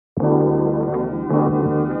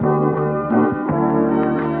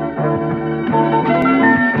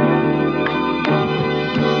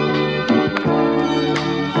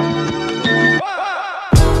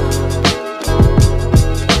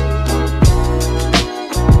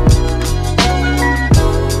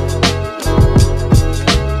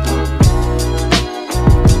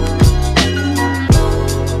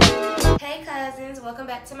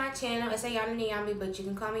Yana Niyami, but you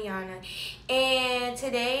can call me Yana. And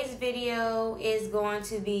today's video is going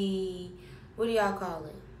to be, what do y'all call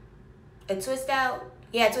it? A twist out?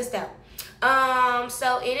 Yeah, twist out.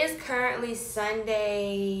 So it is currently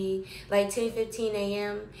Sunday, like 10:15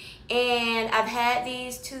 a.m. And I've had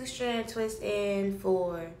these 2-strand twists in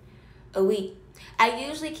for a week. I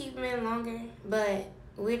usually keep them in longer, but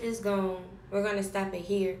we're gonna stop it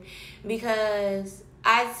here because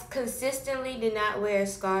I consistently did not wear a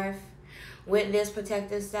scarf with this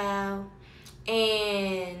protective style,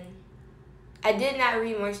 and I did not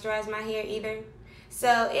re-moisturize my hair either.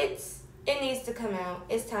 So it needs to come out.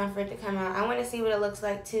 It's time for it to come out. I want to see what it looks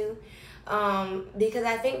like too, because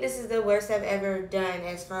I think this is the worst I've ever done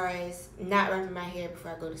as far as not wrapping my hair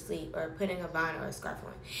before I go to sleep or putting a bonnet or a scarf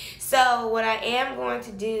on. So what I am going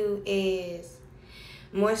to do is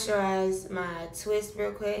moisturize my twist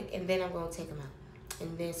real quick, and then I'm going to take them out.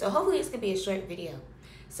 And then, so hopefully this could be a short video.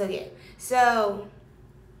 So yeah, so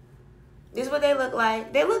this is what they look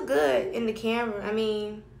like. They look good in the camera. I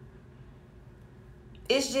mean,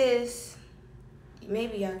 it's just,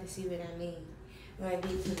 maybe y'all can see what I mean when I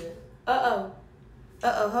get to the,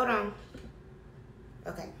 hold on.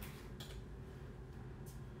 Okay.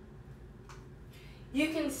 You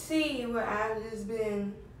can see where I've just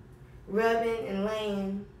been rubbing and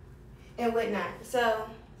laying and whatnot. So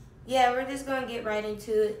yeah, we're just gonna get right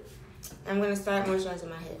into it. I'm gonna start moisturizing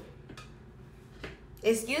my head.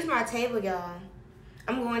 Excuse my table, y'all.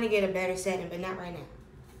 I'm going to get a better setting, but not right now.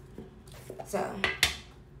 So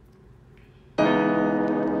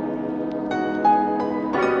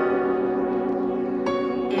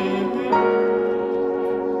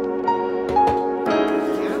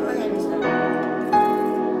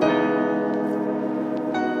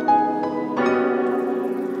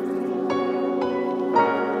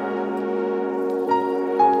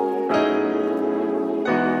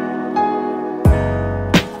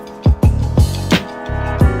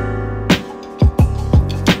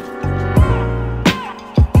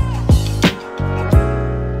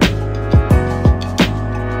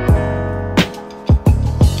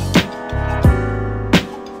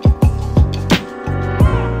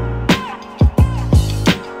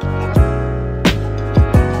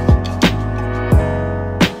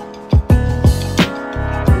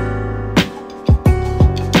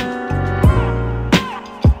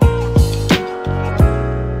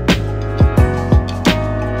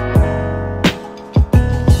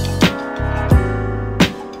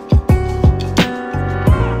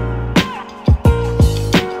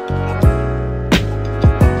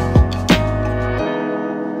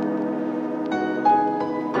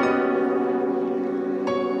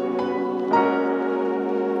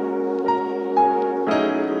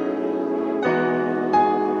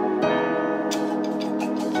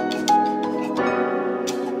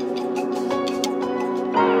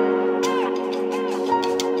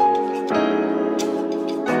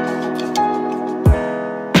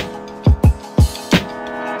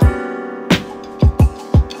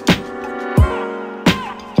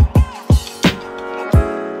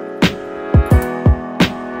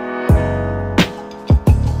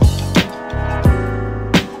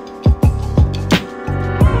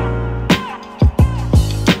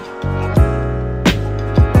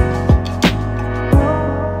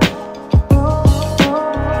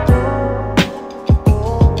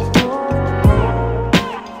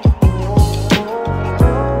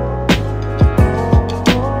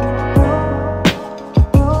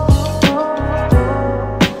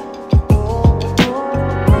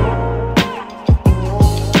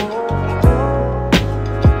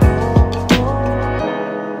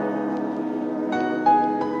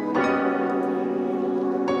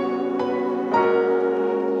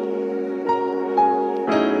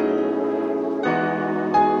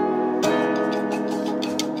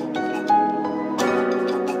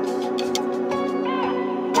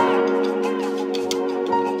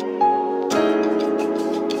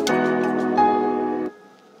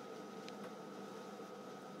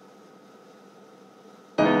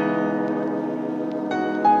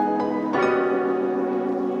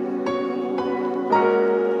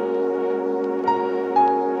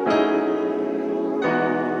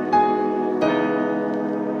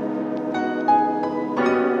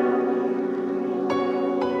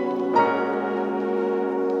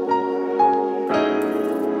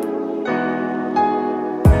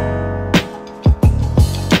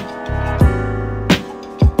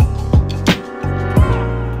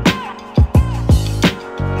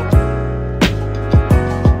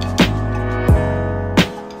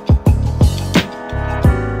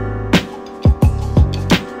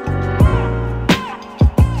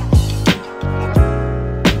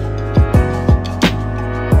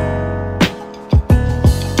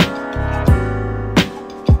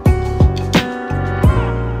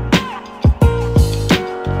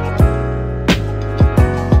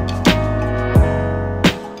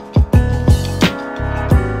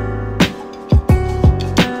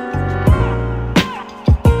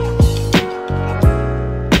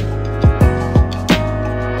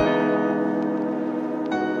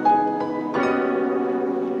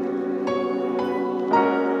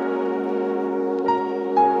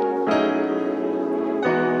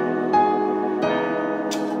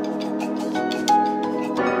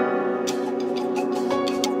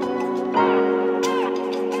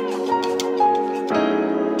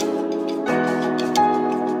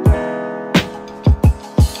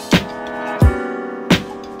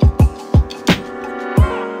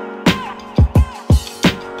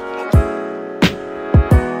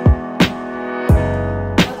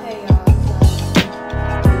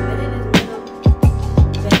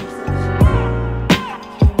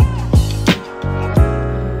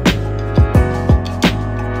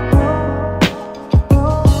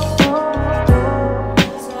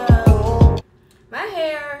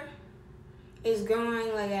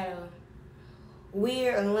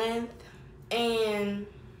And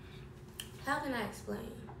how can I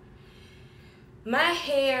explain? My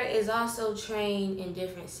hair is also trained in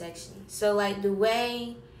different sections. So like the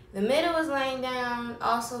way the middle is laying down,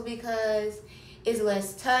 also because it's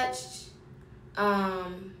less touched,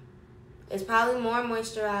 it's probably more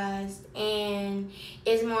moisturized, and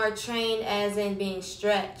it's more trained as in being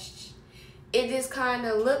stretched. It just kind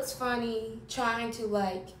of looks funny trying to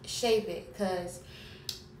like shape it, because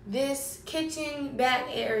this kitchen back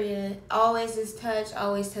area always is touched,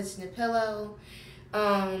 always touching the pillow.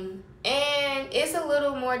 And it's a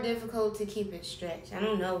little more difficult to keep it stretched. I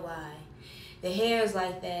don't know why. The hair is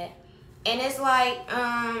like that. And it's like,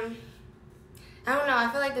 I don't know, I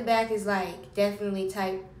feel like the back is like definitely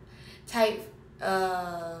type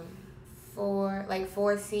 4, like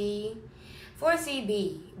 4CB.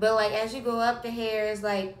 But like as you go up, the hair is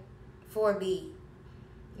like 4B.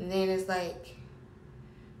 And then it's like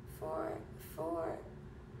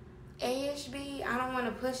 4A-ish B. I don't want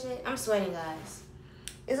to push it. I'm sweating, guys.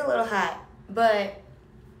 It's a little hot. But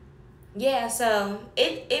yeah, so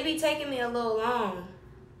it be taking me a little long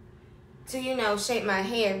to, you know, shape my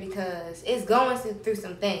hair, because it's going through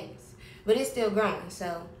some things. But it's still growing,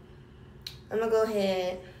 so I'm going to go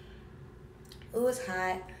ahead. Ooh, it's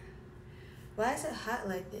hot. Why is it hot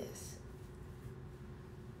like this?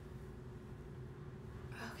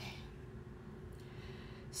 Okay.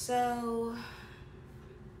 So,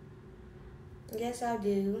 I guess I'll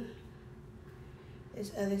do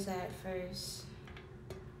this other side first.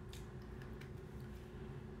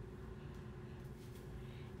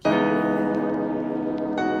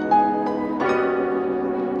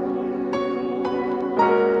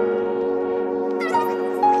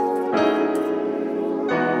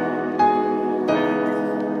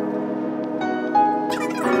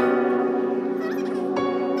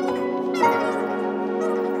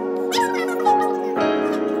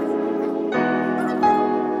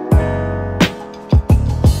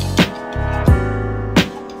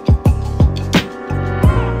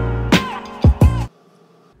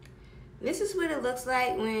 This is what it looks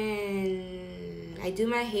like when I do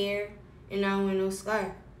my hair and I don't wear no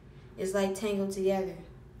scarf. It's like tangled together.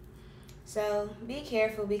 So be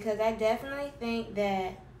careful, because I definitely think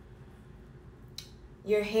that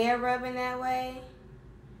your hair rubbing that way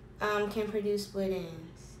can produce split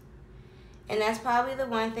ends. And that's probably the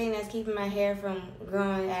one thing that's keeping my hair from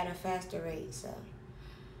growing at a faster rate. So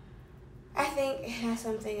I think that's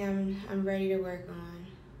something I'm ready to work on.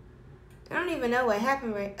 I don't even know what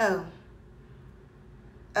happened right. Oh,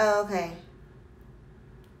 okay.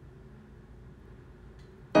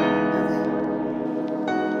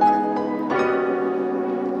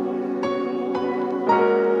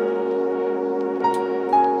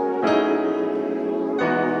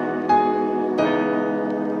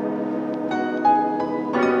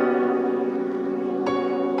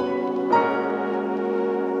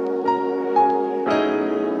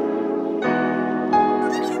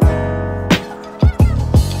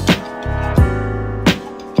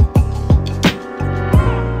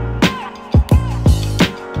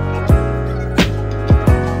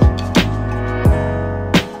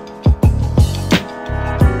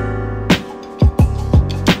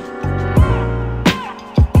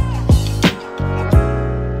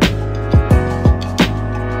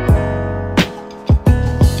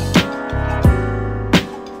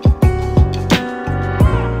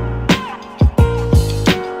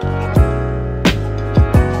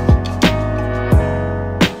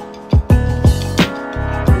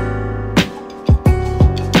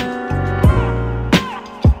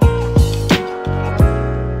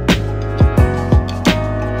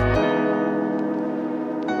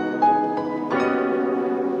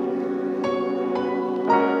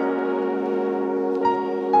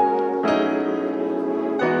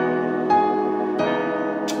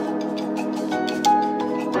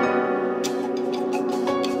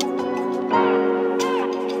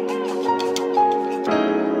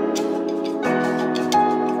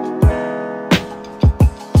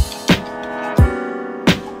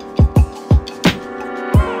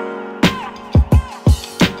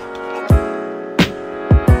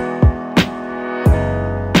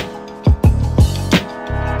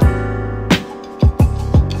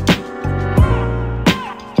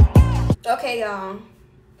 Okay, y'all.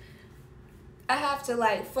 I have to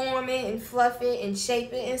like form it and fluff it and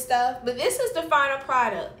shape it and stuff. But this is the final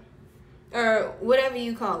product, or whatever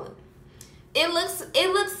you call it. It looks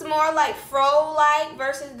more like fro-like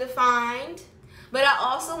versus defined. But I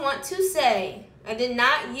also want to say I did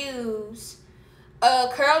not use a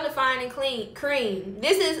curl defining cream.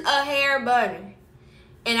 This is a hair butter.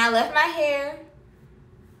 And I left my hair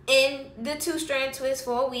in the 2-strand twist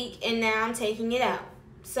for a week, and now I'm taking it out.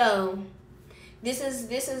 So this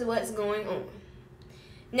is what's going on.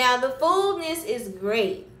 Now the fullness is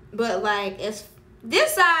great, but like this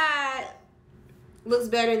side looks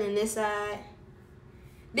better than this side.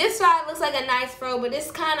 This side looks like a nice fro, but it's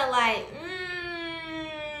kind of like,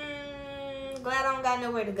 glad I don't got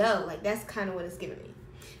nowhere to go. Like, that's kind of what it's giving me.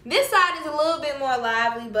 This side is a little bit more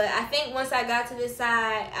lively, but I think once I got to this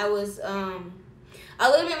side, I was a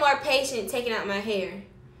little bit more patient taking out my hair.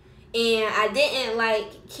 And I didn't,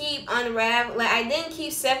 like, keep unraveling. Like, I didn't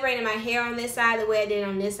keep separating my hair on this side the way I did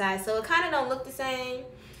on this side. So it kind of don't look the same.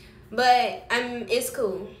 But it's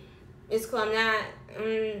cool. It's cool.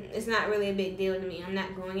 It's not really a big deal to me. I'm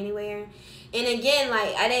not going anywhere. And again,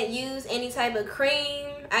 like, I didn't use any type of cream.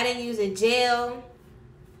 I didn't use a gel.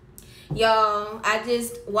 Y'all, I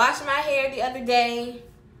just washed my hair the other day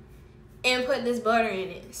and put this butter in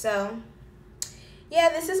it. So, yeah,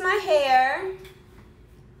 this is my hair.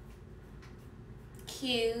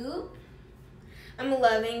 Cute. I'm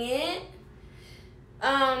loving it.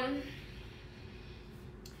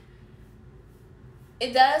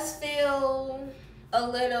 It does feel a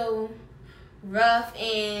little rough,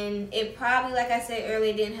 and it probably, like I said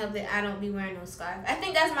earlier, didn't help that I don't be wearing no scarf. I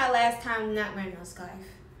think that's my last time not wearing no scarf.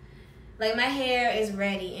 Like, my hair is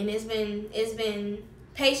ready, and it's been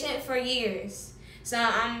patient for years. So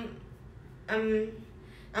I'm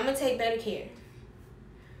gonna take better care.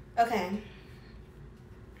 Okay.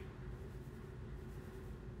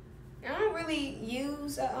 I don't really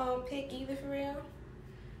use a pick either, for real.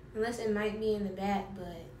 Unless it might be in the back,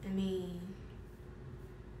 but, I mean,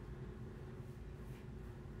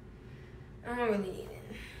 I don't really need it.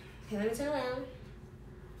 Okay, let me turn around.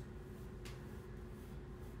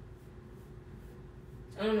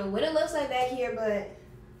 I don't know what it looks like back here, but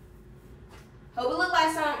hope it look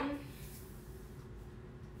like something.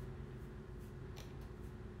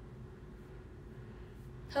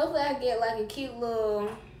 Hopefully I get like a cute little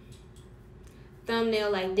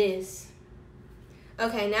thumbnail like this.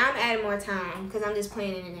 Okay, now I'm adding more time because I'm just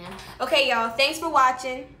playing in it now. Okay, y'all, thanks for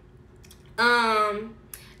watching.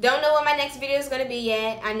 Don't know what my next video is going to be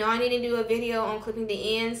yet. I know I need to do a video on clipping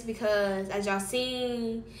the ends because, as y'all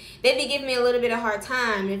seen, they be giving me a little bit of hard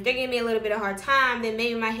time. If they're giving me a little bit of hard time, then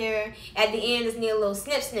maybe my hair at the end just need a little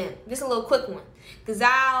snip. Just a little quick one. Because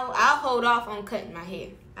I'll hold off on cutting my hair.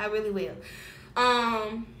 I really will.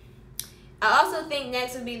 I also think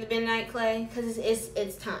next would be the bentonite clay because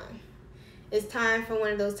it's time. It's time for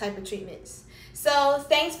one of those type of treatments. So,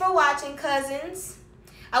 thanks for watching, cousins.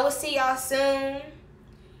 I will see y'all soon.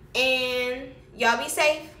 And y'all be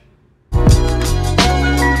safe.